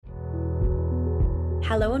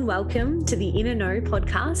Hello and welcome to the Inner Know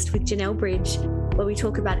podcast with Janelle Bridge, where we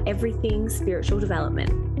talk about everything spiritual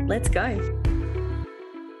development. Let's go.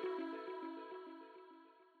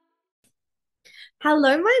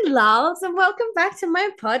 Hello, my loves, and welcome back to my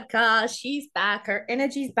podcast. She's back. Her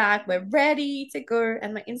energy's back. We're ready to go.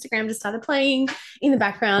 And my Instagram just started playing in the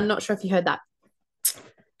background. Not sure if you heard that.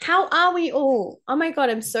 How are we all? Oh my God,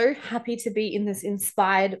 I'm so happy to be in this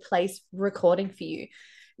inspired place recording for you.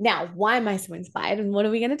 Now, why am I so inspired and what are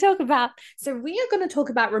we going to talk about? So, we are going to talk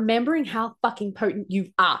about remembering how fucking potent you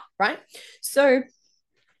are, right? So,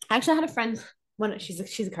 I actually had a friend, she's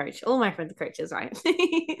a coach. All my friends are coaches, right?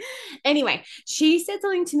 Anyway, she said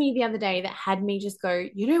something to me the other day that had me just go,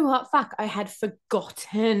 you know what? Fuck, I had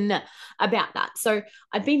forgotten about that. So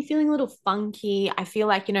I've been feeling a little funky. I feel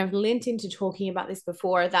like, I've lent into talking about this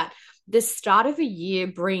before, that the start of a year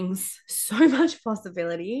brings so much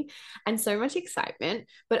possibility and so much excitement,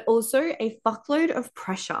 but also a fuckload of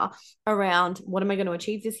pressure around what am I going to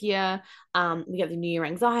achieve this year? We get the New Year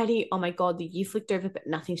anxiety. Oh my God, the year flicked over, but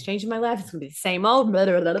nothing's changed in my life. It's going to be the same old, blah,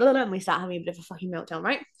 blah, blah, blah, and we start having a bit of a fucking meltdown,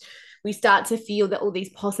 right? We start to feel that all these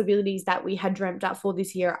possibilities that we had dreamt up for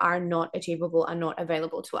this year are not achievable, are not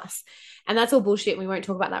available to us. And that's all bullshit. We won't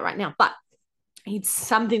talk about that right now, but it's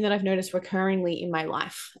something that I've noticed recurringly in my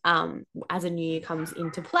life as a new year comes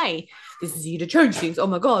into play. This is year to change things. Oh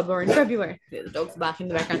my God, we're in February. The dog's barking in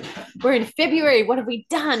the background. We're in February. What have we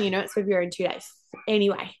done? It's February in 2 days.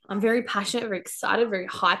 Anyway, I'm very passionate, very excited, very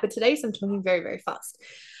hyper today. So I'm talking very, very fast.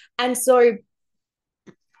 And so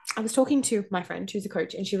I was talking to my friend who's a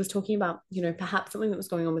coach, and she was talking about, perhaps something that was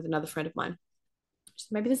going on with another friend of mine.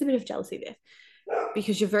 Just maybe there's a bit of jealousy there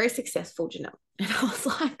because you're very successful, Janelle. And I was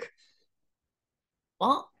like,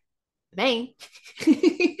 what? Me?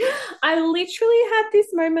 I literally had this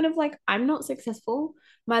moment of like, I'm not successful.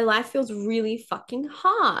 My life feels really fucking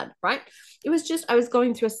hard, right? It was just, I was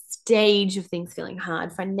going through a stage of things feeling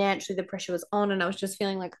hard. Financially, the pressure was on, and I was just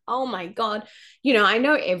feeling like, oh my God. I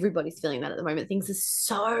know everybody's feeling that at the moment. Things are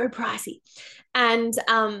so pricey. And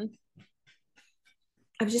I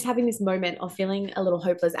was just having this moment of feeling a little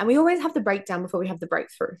hopeless. And we always have the breakdown before we have the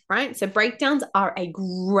breakthrough, right? So breakdowns are a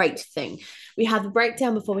great thing. We have the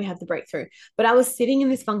breakdown before we have the breakthrough. But I was sitting in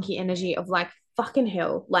this funky energy of like, fucking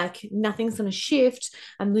hell, like nothing's going to shift.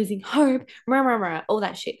 I'm losing hope, all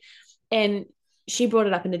that shit. And she brought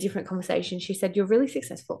it up in a different conversation. She said, you're really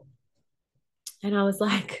successful. And I was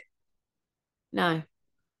like, no.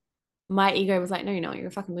 My ego was like, no, you're not. You're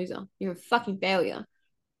a fucking loser. You're a fucking failure.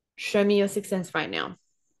 Show me your success right now.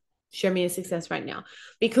 Show me a success right now,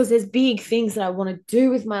 because there's big things that I want to do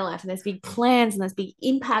with my life, and there's big plans, and there's big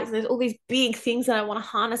impacts, and there's all these big things that I want to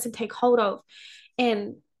harness and take hold of,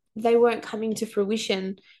 and they weren't coming to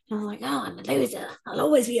fruition. And I was like, oh, I'm a loser. I'll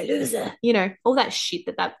always be a loser. All that shit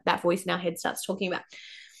that voice in our head starts talking about.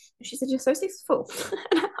 And she said, you're so successful.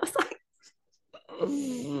 And I was like,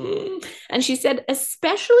 and she said,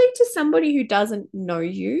 especially to somebody who doesn't know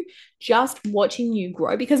you, just watching you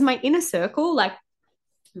grow, because my inner circle, like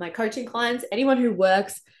my coaching clients, anyone who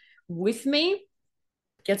works with me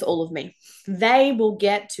gets all of me. They will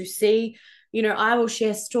get to see, I will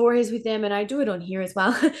share stories with them, and I do it on here as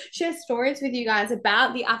well. Share stories with you guys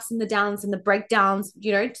about the ups and the downs and the breakdowns,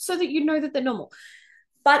 so that you know that they're normal.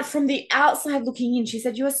 But from the outside looking in, she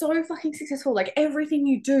said, you are so fucking successful. Like everything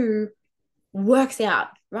you do works out,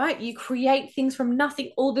 right? You create things from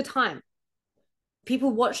nothing all the time.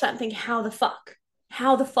 People watch that and think, how the fuck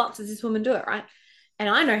does this woman do it, right? And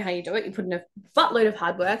I know how you do it. You put in a buttload of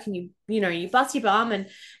hard work, and you bust your bum, and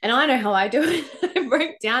I know how I do it. I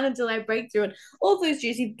break down until I break through, and all those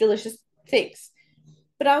juicy, delicious things.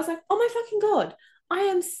 But I was like, oh my fucking God, I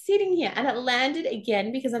am sitting here. And it landed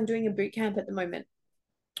again because I'm doing a boot camp at the moment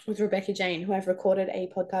with Rebecca Jane, who I've recorded a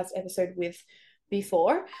podcast episode with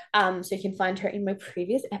before. So you can find her in my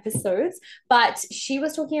previous episodes. But she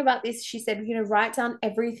was talking about this. She said, write down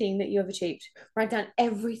everything that you have achieved. Write down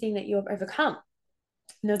everything that you have overcome.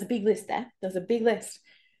 And there's a big list there. There's a big list.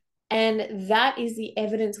 And that is the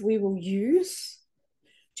evidence we will use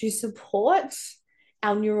to support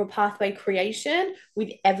our neural pathway creation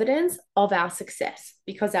with evidence of our success,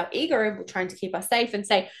 because our ego will trying to keep us safe and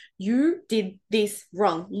say, you did this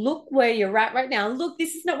wrong. Look where you're at right now. Look,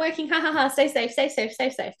 this is not working. Ha ha ha. Stay safe, stay safe,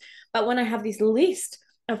 stay safe. But when I have this list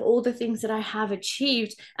of all the things that I have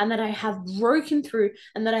achieved and that I have broken through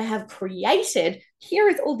and that I have created, here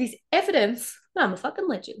is all this evidence. I'm a fucking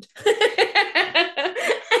legend. And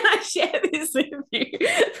I share this with you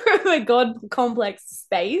from a God complex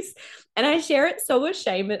space. And I share it so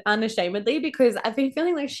unashamedly because I've been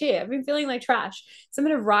feeling like shit. I've been feeling like trash. So I'm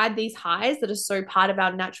going to ride these highs that are so part of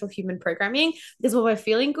our natural human programming, because when we're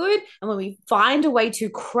feeling good and when we find a way to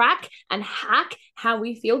crack and hack how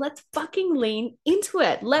we feel, let's fucking lean into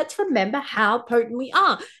it. Let's remember how potent we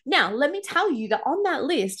are. Now, let me tell you that on that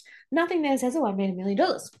list, nothing there says, oh, I made $1 million.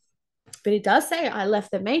 But it does say I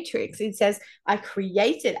left the matrix. It says I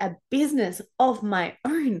created a business of my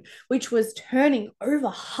own, which was turning over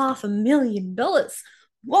 $500,000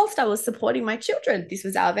 whilst I was supporting my children. This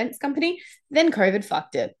was our events company. Then COVID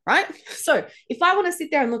fucked it, right? So if I want to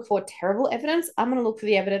sit there and look for terrible evidence, I'm going to look for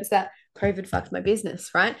the evidence that COVID fucked my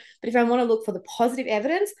business, right? But if I want to look for the positive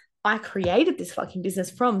evidence, I created this fucking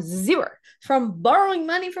business from zero, from borrowing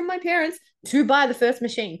money from my parents to buy the first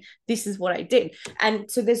machine. This is what I did.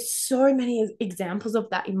 And so there's so many examples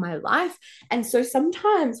of that in my life. And so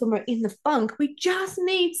sometimes when we're in the funk, we just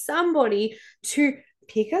need somebody to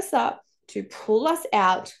pick us up, to pull us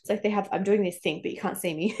out. It's like I'm doing this thing, but you can't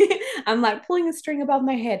see me. I'm like pulling a string above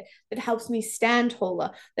my head that helps me stand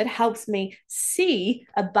taller, that helps me see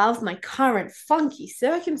above my current funky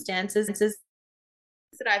circumstances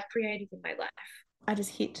that I've created in my life. I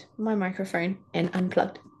just hit my microphone and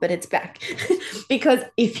unplugged, but it's back. Because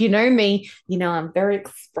if you know me, you know I'm very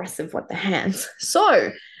expressive with the hands.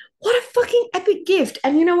 So, what a fucking epic gift.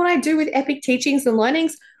 And you know what I do with epic teachings and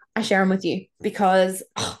learnings? I share them with you because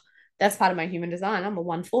that's part of my human design. I'm a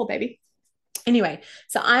 1-4, baby. Anyway,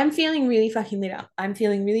 so I'm feeling really fucking lit up. I'm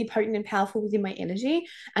feeling really potent and powerful within my energy.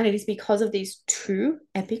 And it is because of these two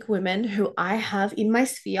epic women who I have in my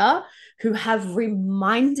sphere who have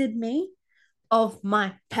reminded me of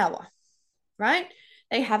my power, right?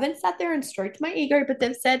 They haven't sat there and stroked my ego, but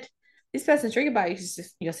they've said, this person's triggered by you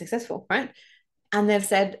because you're successful, right? And they've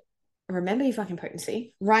said, remember your fucking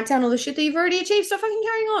potency. Write down all the shit that you've already achieved. Stop fucking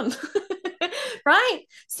carrying on, right?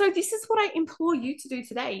 So this is what I implore you to do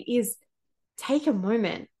today is take a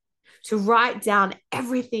moment to write down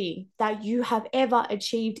everything that you have ever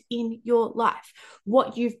achieved in your life,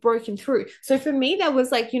 what you've broken through. So for me, that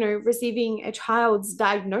was like, receiving a child's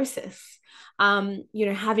diagnosis,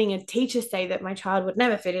 having a teacher say that my child would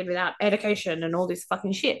never fit in without education and all this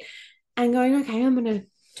fucking shit, and going, okay, I'm going to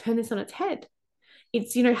turn this on its head.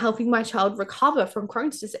 It's, helping my child recover from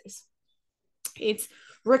Crohn's disease. It's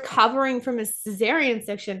recovering from a cesarean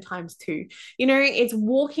section ×2. It's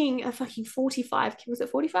walking a fucking 45. Was it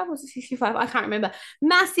 45 or was it 65? I can't remember.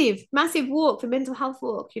 Massive walk for mental health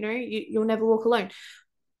walk. You'll never walk alone.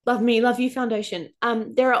 Love Me, Love You Foundation.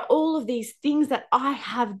 There are all of these things that I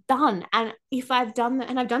have done. And if I've done them,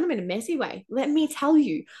 and I've done them in a messy way, let me tell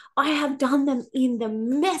you, I have done them in the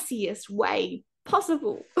messiest way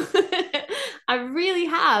possible. I really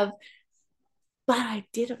have. But I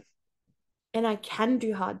didn't. And I can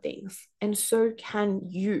do hard things. And so can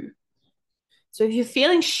you. So if you're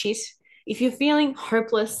feeling shit, if you're feeling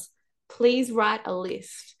hopeless, please write a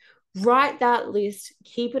list. Write that list.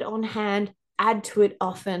 Keep it on hand. Add to it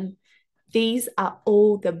often. These are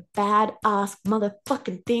all the badass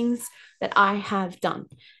motherfucking things that I have done.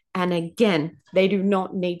 And again, they do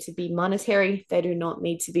not need to be monetary. They do not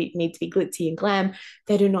need to be glitzy and glam.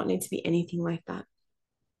 They do not need to be anything like that.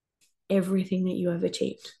 Everything that you have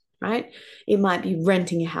achieved. Right? It might be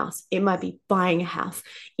renting a house. It might be buying a house.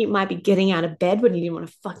 It might be getting out of bed when you didn't want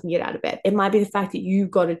to fucking get out of bed. It might be the fact that you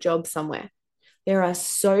got a job somewhere. There are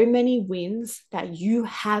so many wins that you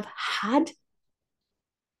have had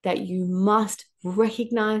that you must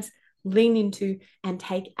recognize, lean into, and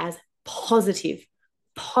take as positive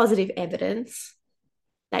evidence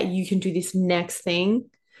that you can do this next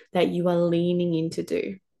thing that you are leaning in to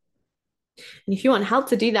do. And if you want help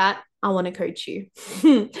to do that, I want to coach you.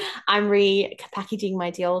 I'm repackaging my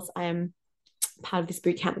deals. I am part of this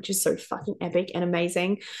bootcamp, which is so fucking epic and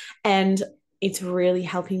amazing. And it's really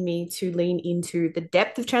helping me to lean into the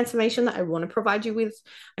depth of transformation that I want to provide you with.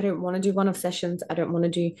 I don't want to do one-off sessions. I don't want to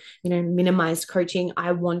do, minimized coaching.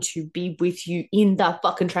 I want to be with you in the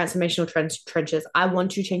fucking transformational trenches. I want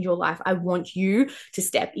to change your life. I want you to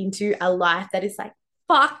step into a life that is like,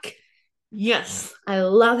 fuck, yes, I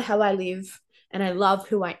love how I live. And I love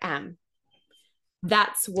who I am.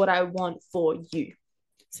 That's what I want for you.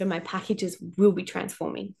 So my packages will be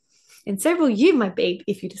transforming. And so will you, my babe,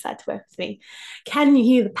 if you decide to work with me. Can you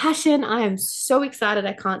hear the passion? I am so excited.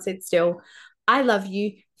 I can't sit still. I love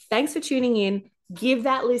you. Thanks for tuning in. Give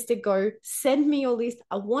that list a go. Send me your list.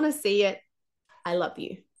 I want to see it. I love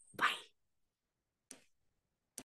you.